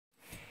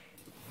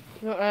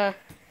He's not there.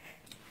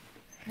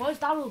 Where's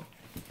Daryl?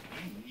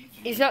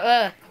 He's not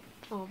there.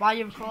 Oh, why are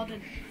you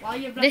recording?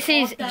 This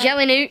is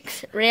Jelly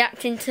Nukes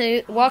reacting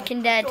to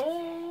Walking Dead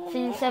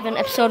Season 7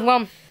 Episode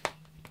 1.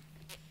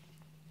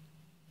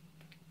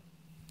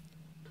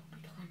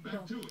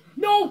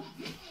 No!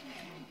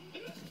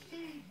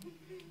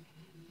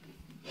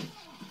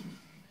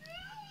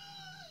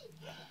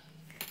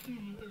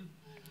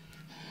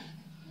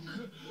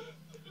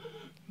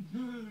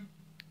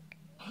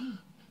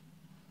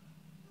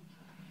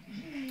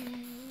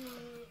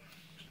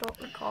 Stop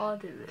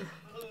recording it.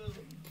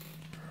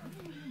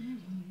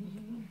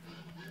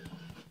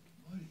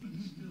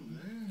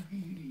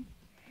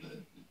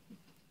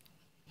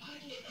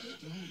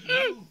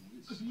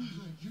 It seems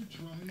like you're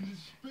trying to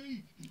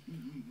speak,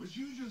 but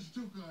you just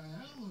took a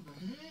hell of a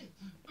hit.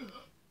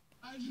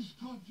 I just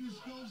popped your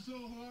skull so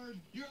hard,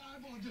 your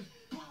eyeball just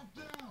popped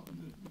out.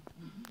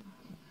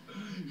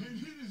 And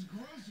it is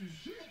gross as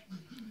shit.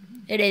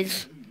 It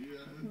is.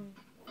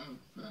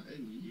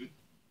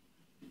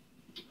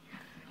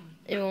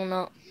 It will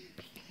not.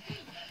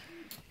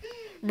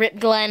 Rip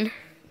Glenn.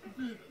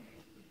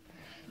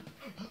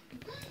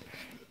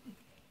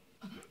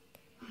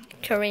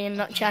 Korean,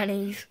 not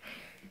Chinese.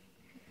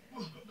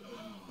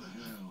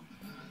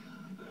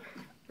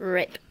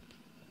 Rip.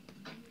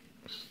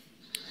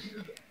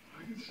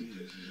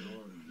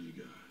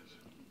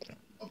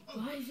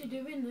 Why is he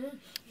doing this?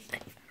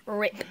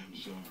 Rip.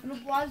 Look,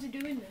 why is he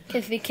doing this?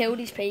 Because they killed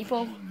his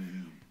people.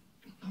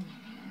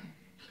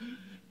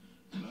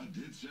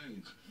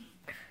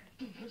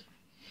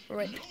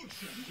 Rip.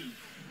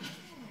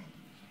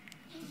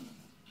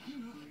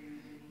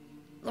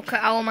 Look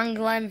at our man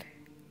Glenn.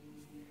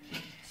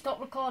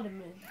 Stop recording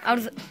me. How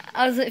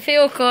does it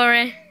feel,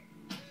 Corey?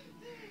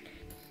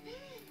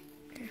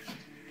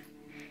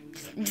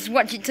 Just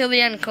watch it till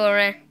the end,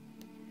 Corey.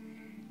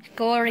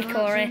 Corey.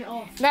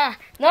 Nah,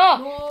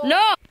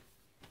 no!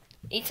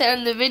 He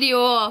turned the video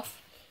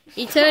off.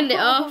 He turned it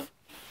off.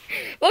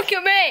 Look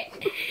at me,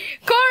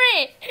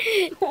 Corey.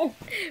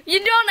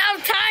 You don't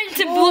have time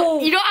to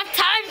you don't have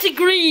time to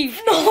grieve.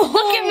 No.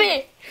 Look at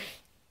me.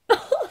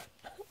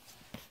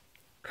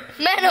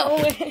 Man up.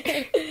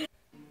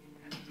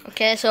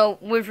 Okay, so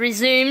we've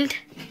resumed.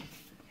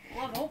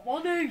 I don't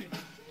want to.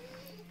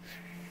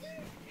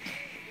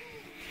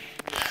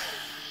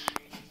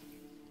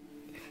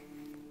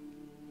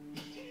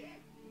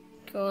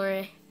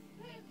 Corey.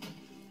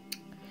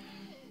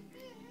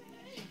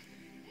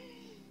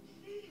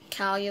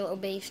 Carl, you little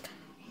beast.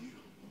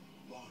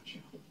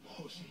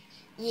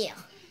 Yeah.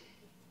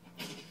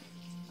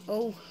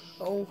 Oh.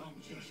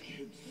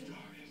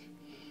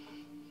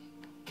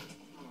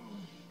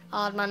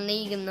 Hard man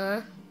Negan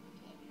there.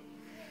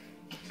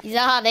 He's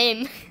hard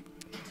him.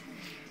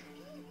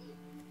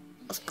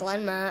 That's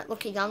Glenn, mate.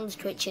 Look, his hand's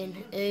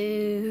twitching.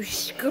 Ooh,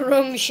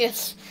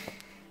 scrumptious.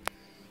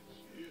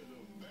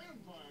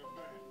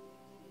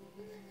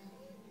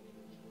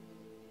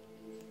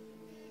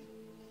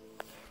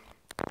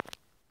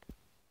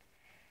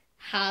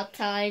 Hard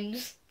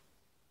times.